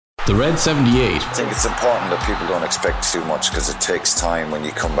The Red 78. I think it's important that people don't expect too much because it takes time when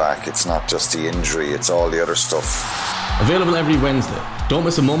you come back. It's not just the injury, it's all the other stuff. Available every Wednesday. Don't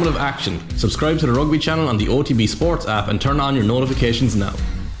miss a moment of action. Subscribe to the Rugby channel on the OTB Sports app and turn on your notifications now.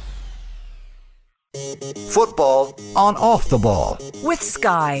 Football on Off the Ball. With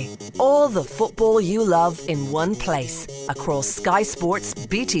Sky. All the football you love in one place. Across Sky Sports,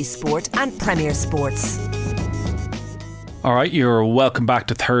 BT Sport and Premier Sports. Alright, you're welcome back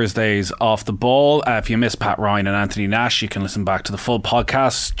to Thursdays Off the Ball. If you missed Pat Ryan and Anthony Nash, you can listen back to the full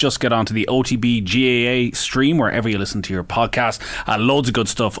podcast. Just get onto the OTB GAA stream wherever you listen to your podcast. Loads of good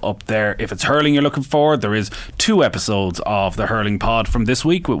stuff up there. If it's hurling you're looking for, there is 2 episodes of the hurling pod from this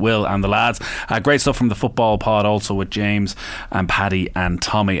week with Will and the lads. Great stuff from the football pod also with James and Paddy and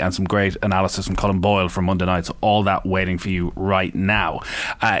Tommy, and some great analysis from Colin Boyle for Monday night. So all that waiting for you right now.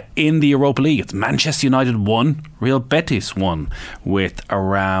 In the Europa League, it's Manchester United 1, Real Betis 1, with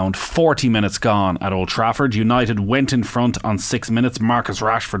around 40 minutes gone at Old Trafford. United went in front on 6 minutes. Marcus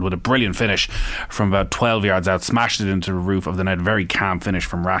Rashford with a brilliant finish from about 12 yards out, smashed it into the roof of the net. Very calm finish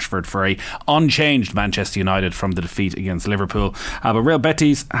from Rashford for a unchanged Manchester United from the defeat against Liverpool. But Real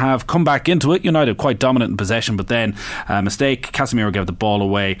Betis have come back into it. United quite dominant in possession, but then a mistake. Casemiro gave the ball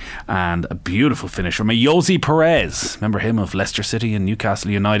away, and a beautiful finish from a Jose Perez. Remember him of Leicester City and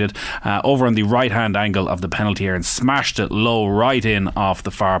Newcastle United, over on the right hand angle of the penalty area, and smashed it low right in off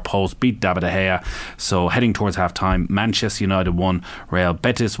the far post, beat David De Gea. So heading towards half time, Manchester United 1, Real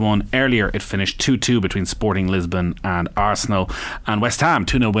Betis 1. Earlier it finished 2-2 between Sporting Lisbon and Arsenal, and West Ham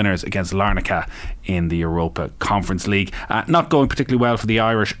 2-0 winners against Larnaca in the Europa Conference League. Not going particularly well for the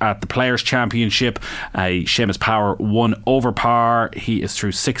Irish at the Players' Championship. Seamus Power 1 over par. He is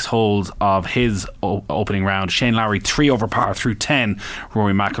through 6 holes of his opening round. Shane Lowry 3 over par through 10.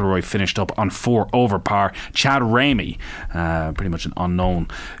 Rory McIlroy finished up on 4 over par. Chad Ramey, pretty much an unknown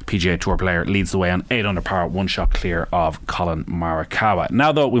PGA Tour player, leads the way on 8 under par, 1 shot clear of Colin Morikawa.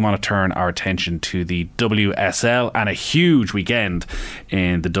 Now though, we want to turn our attention to the WSL, and a huge weekend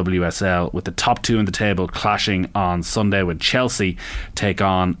in the WSL with the top 2 in the table clashing on Sunday, with Chelsea take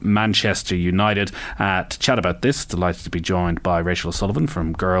on Manchester United. To chat about this, delighted to be joined by Rachel O'Sullivan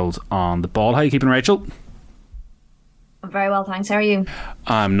from Girls on the Ball. How are you keeping, Rachel? I'm very well, thanks. How are you?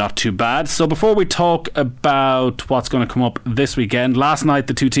 I'm not too bad. So before we talk about what's going to come up this weekend, last night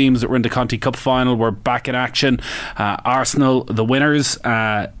the 2 teams that were in the Conti Cup final were back in action. Arsenal, the winners,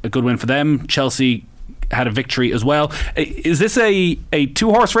 a good win for them. Chelsea had a victory as well. Is this a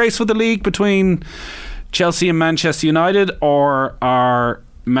 2-horse race for the league between Chelsea and Manchester United, or are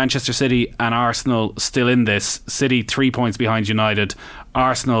Manchester City and Arsenal still in this? City 3 points behind United,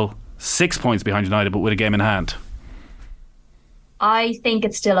 Arsenal 6 points behind United, but with a game in hand. I think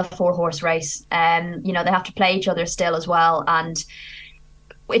it's still a 4-horse race. They have to play each other still as well, and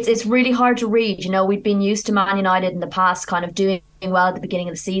it's really hard to read. We've been used to Man United in the past kind of doing well at the beginning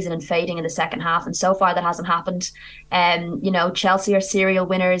of the season and fading in the second half, and so far that hasn't happened. Chelsea are serial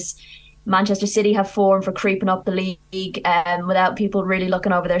winners. Manchester City have form for creeping up the league without people really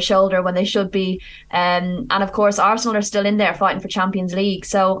looking over their shoulder when they should be. And of course, Arsenal are still in there fighting for Champions League.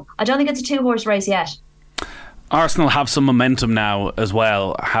 So I don't think it's a 2-horse race yet. Arsenal have some momentum now as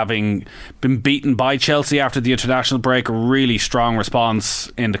well, having been beaten by Chelsea after the international break. A really strong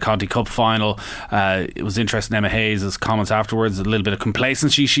response in the Conti Cup final. It was interesting, Emma Hayes' comments afterwards, a little bit of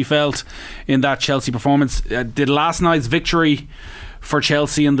complacency she felt in that Chelsea performance. Did last night's victory for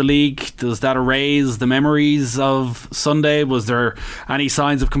Chelsea in the league, does that erase the memories of Sunday? Was there any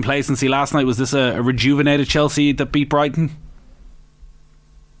signs of complacency last night? Was this a rejuvenated Chelsea that beat Brighton?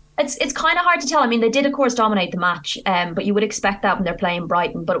 It's kind of hard to tell. I mean, they did, of course, dominate the match, but you would expect that when they're playing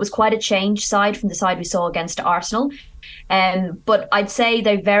Brighton. But it was quite a change side from the side we saw against Arsenal. But I'd say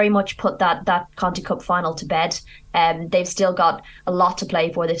they very much put that Conti Cup final to bed. They've still got a lot to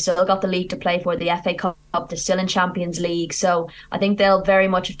play for. They've still got the league to play for, the FA Cup. They're still in Champions League. So I think they'll very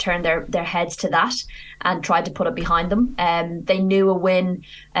much have turned their heads to that and tried to put it behind them. They knew a win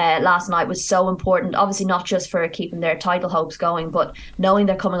last night was so important, obviously not just for keeping their title hopes going, but knowing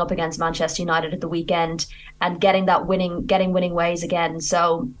they're coming up against Manchester United at the weekend and getting winning ways again.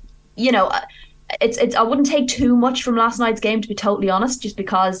 So, It's I wouldn't take too much from last night's game, to be totally honest, just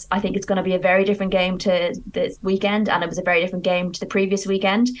because I think it's going to be a very different game to this weekend, and it was a very different game to the previous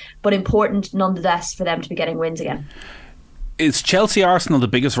weekend, but important nonetheless for them to be getting wins again. Is Chelsea-Arsenal the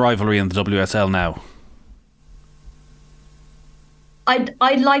biggest rivalry in the WSL now?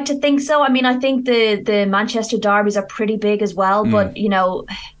 I'd like to think so. I mean, I think the Manchester derbies are pretty big as well, but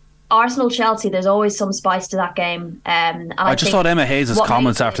Arsenal-Chelsea, there's always some spice to that game. And I just thought Emma Hayes'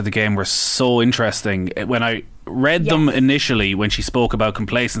 comments after the game were so interesting. When I read them initially when she spoke about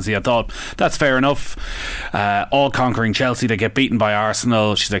complacency. I thought that's fair enough. All-conquering Chelsea, they get beaten by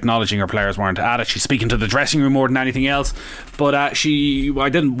Arsenal. She's acknowledging her players weren't at it. She's speaking to the dressing room more than anything else. But I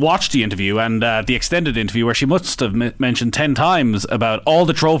didn't watch the interview and the extended interview where she must have mentioned 10 times about all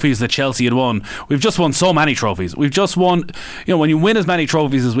the trophies that Chelsea had won. We've just won so many trophies. We've just won, when you win as many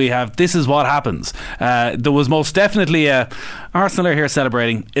trophies as we have, this is what happens. There was most definitely Arsenal are here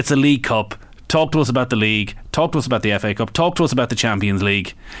celebrating. It's a League Cup. Talk to us about the league. Talk to us about the FA Cup. Talk to us about the Champions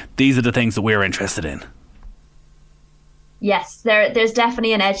League. These are the things that we're interested in. Yes, there's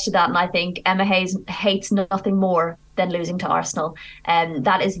definitely an edge to that, and I think Emma Hayes hates nothing more than losing to Arsenal, and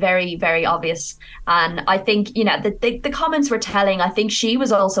that is very, very obvious. And I think the comments were telling. I think she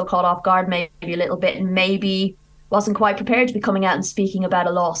was also caught off guard maybe a little bit, and maybe wasn't quite prepared to be coming out and speaking about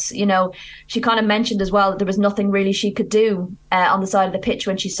a loss. She kind of mentioned as well that there was nothing really she could do on the side of the pitch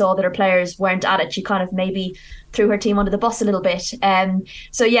when she saw that her players weren't at it. She kind of maybe threw her team under the bus a little bit.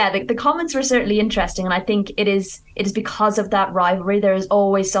 So yeah, the comments were certainly interesting, and I think it is because of that rivalry. There is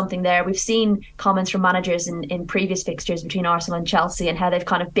always something there. We've seen comments from managers in previous fixtures between Arsenal and Chelsea and how they've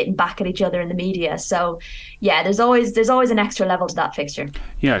kind of bitten back at each other in the media. So yeah, there's always an extra level to that fixture.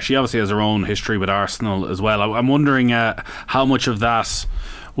 Yeah, she obviously has her own history with Arsenal as well. I'm wondering how much of that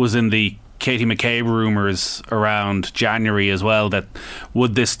was in the Katie McCabe rumours around January as well, that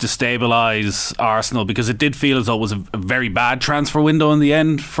would this destabilise Arsenal, because it did feel as though it was a very bad transfer window in the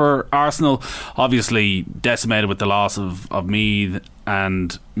end for Arsenal, obviously decimated with the loss of Meath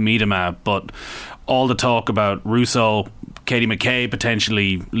and Miedema, but all the talk about Russo, Katie McCabe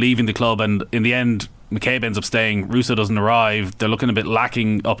potentially leaving the club, and in the end McCabe ends up staying, Russo doesn't arrive, they're looking a bit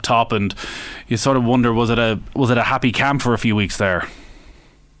lacking up top, and you sort of wonder, was it a happy camp for a few weeks there?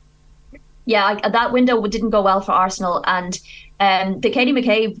 Yeah, that window didn't go well for Arsenal, and the Katie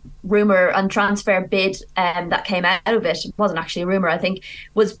McCabe rumour and transfer bid that came out of it wasn't actually a rumour, I think,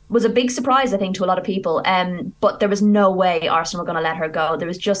 was a big surprise, I think, to a lot of people. But there was no way Arsenal were going to let her go. There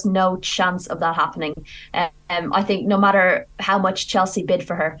was just no chance of that happening. I think no matter how much Chelsea bid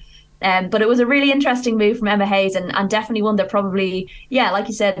for her. But it was a really interesting move from Emma Hayes, and definitely one that probably, like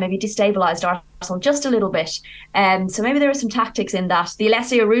you said, maybe destabilised Arsenal just a little bit. So maybe there were some tactics in that. The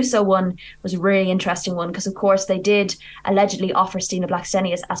Alessia Russo one was a really interesting one, because of course they did allegedly offer Stina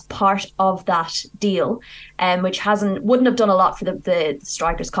Blackstenius as part of that deal, which wouldn't have done a lot for the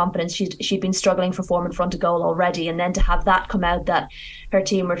striker's confidence. She'd been struggling for form in front of goal already, and then to have that come out that her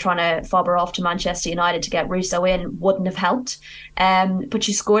team were trying to fob her off to Manchester United to get Russo in wouldn't have helped. But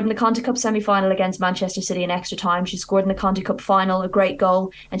she scored in the Conti Cup semi-final against Manchester City in extra time. She scored in the Conti Cup final, a great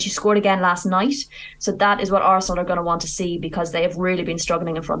goal, and she scored again last night. So that is what Arsenal are going to want to see, because they have really been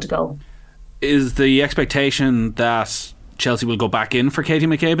struggling in front of goal. Is the expectation that Chelsea will go back in for Katie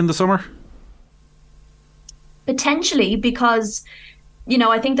McCabe in the summer? Potentially, because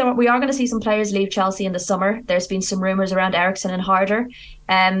I think that we are going to see some players leave Chelsea in the summer. There's been some rumours around Eriksson and Harder.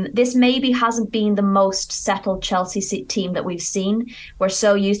 This maybe hasn't been the most settled Chelsea team that we've seen. We're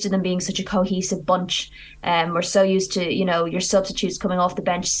so used to them being such a cohesive bunch. We're so used to, your substitutes coming off the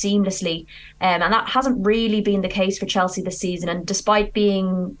bench seamlessly. And that hasn't really been the case for Chelsea this season. And despite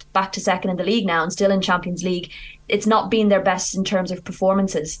being back to second in the league now and still in Champions League, it's not been their best in terms of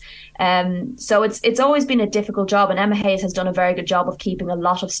performances. So it's always been a difficult job, and Emma Hayes has done a very good job of keeping a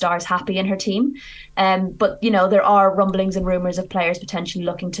lot of stars happy in her team. But there are rumblings and rumours of players potentially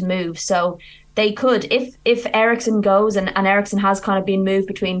looking to move. So they could, if Eriksson goes, and Eriksson has kind of been moved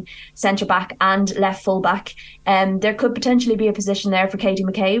between centre back and left full back, there could potentially be a position there for Katie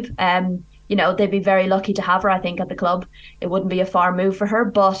McCabe. They'd be very lucky to have her, I think, at the club. It wouldn't be a far move for her,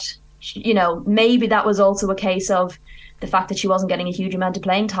 but maybe that was also a case of the fact that she wasn't getting a huge amount of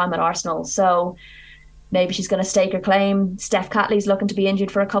playing time at Arsenal. So maybe she's going to stake her claim. Steph Catley's looking to be injured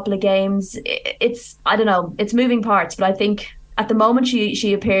for a couple of games. I don't know, it's moving parts, but I think at the moment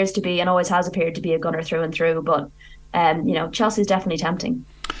she appears to be, and always has appeared to be, a gunner through and through. But Chelsea's definitely tempting.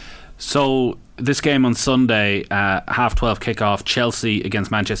 So this game on Sunday, 12:30 kickoff, Chelsea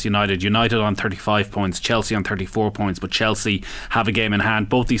against Manchester United. United on 35 points, Chelsea on 34 points, but Chelsea have a game in hand.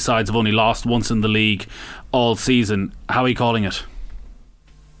 Both these sides have only lost once in the league all season. How are you calling it?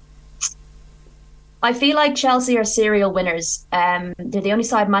 I feel like Chelsea are serial winners. They're the only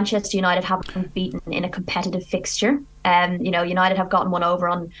side Manchester United haven't beaten in a competitive fixture. United have gotten one over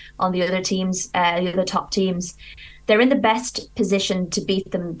on the other teams, the other top teams. They're in the best position to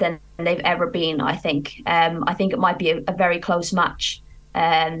beat them than they've ever been, I think. I think it might be a very close match.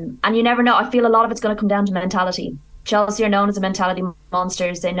 And you never know. I feel a lot of it's going to come down to mentality. Chelsea are known as the mentality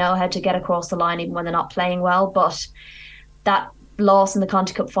monsters. They know how to get across the line even when they're not playing well. But that loss in the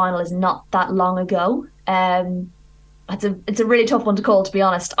Conti Cup final is not that long ago. It's a really tough one to call, to be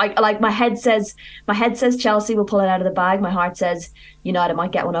honest. My head says Chelsea will pull it out of the bag. My heart says United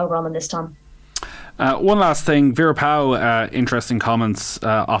might get one over on them this time. One last thing, Vera Pauw, interesting comments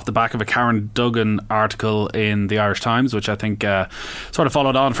off the back of a Karen Duggan article in the Irish Times, which I think sort of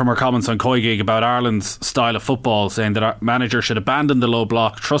followed on from her comments on Koigig about Ireland's style of football, saying that our manager should abandon the low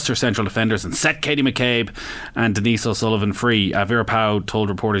block, trust her central defenders and set Katie McCabe and Denise O'Sullivan free. Vera Pauw told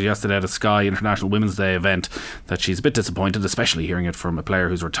reporters yesterday at a Sky International Women's Day event that she's a bit disappointed, especially hearing it from a player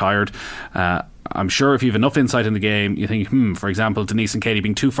who's retired. I'm sure if you have enough insight in the game, you think, for example, Denise and Katie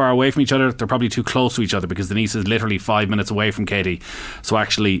being too far away from each other, they're probably too close to each other, because Denise is literally 5 minutes away from Katie. So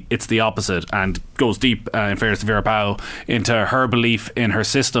actually it's the opposite, and goes deep, in fairness to Vera Pauw, into her belief in her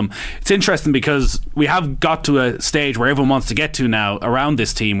system. It's interesting because we have got to a stage where everyone wants to get to now around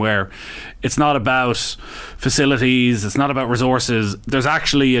this team, where it's not about facilities, it's not about resources. There's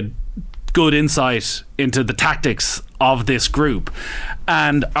actually a good insight into the tactics of this group,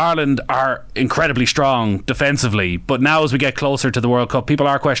 and Ireland are incredibly strong defensively, but now as we get closer to the World Cup, people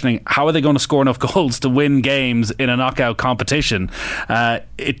are questioning how are they going to score enough goals to win games in a knockout competition.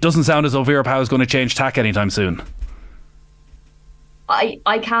 It doesn't sound as though Vera Pauw is going to change tack anytime soon.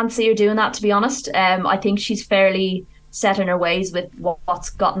 I can't see her doing that, to be honest. I think she's fairly set in her ways with what's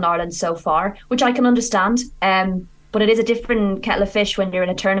gotten Ireland so far, which I can understand. But it is a different kettle of fish when you're in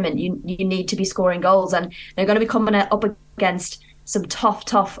a tournament. You need to be scoring goals, and they're going to be coming up against some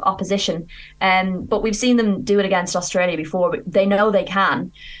tough opposition. But we've seen them do it against Australia before. But they know they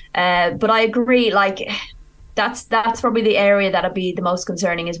can. But I agree. That's probably the area that'll be the most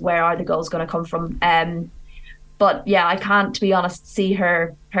concerning, is where are the goals going to come from. But yeah, I can't, to be honest, see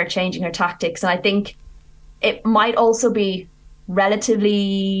her changing her tactics. And I think it might also be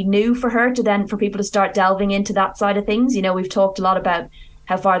relatively new for her for people to start delving into that side of things. We've talked a lot about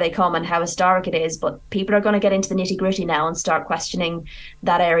how far they come and how historic it is, but people are going to get into the nitty gritty now and start questioning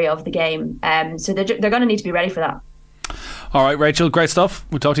that area of the game. So they're going to need to be ready for that. All right, Rachel, great stuff.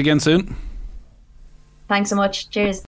 We'll talk to you again soon. Thanks so much. Cheers.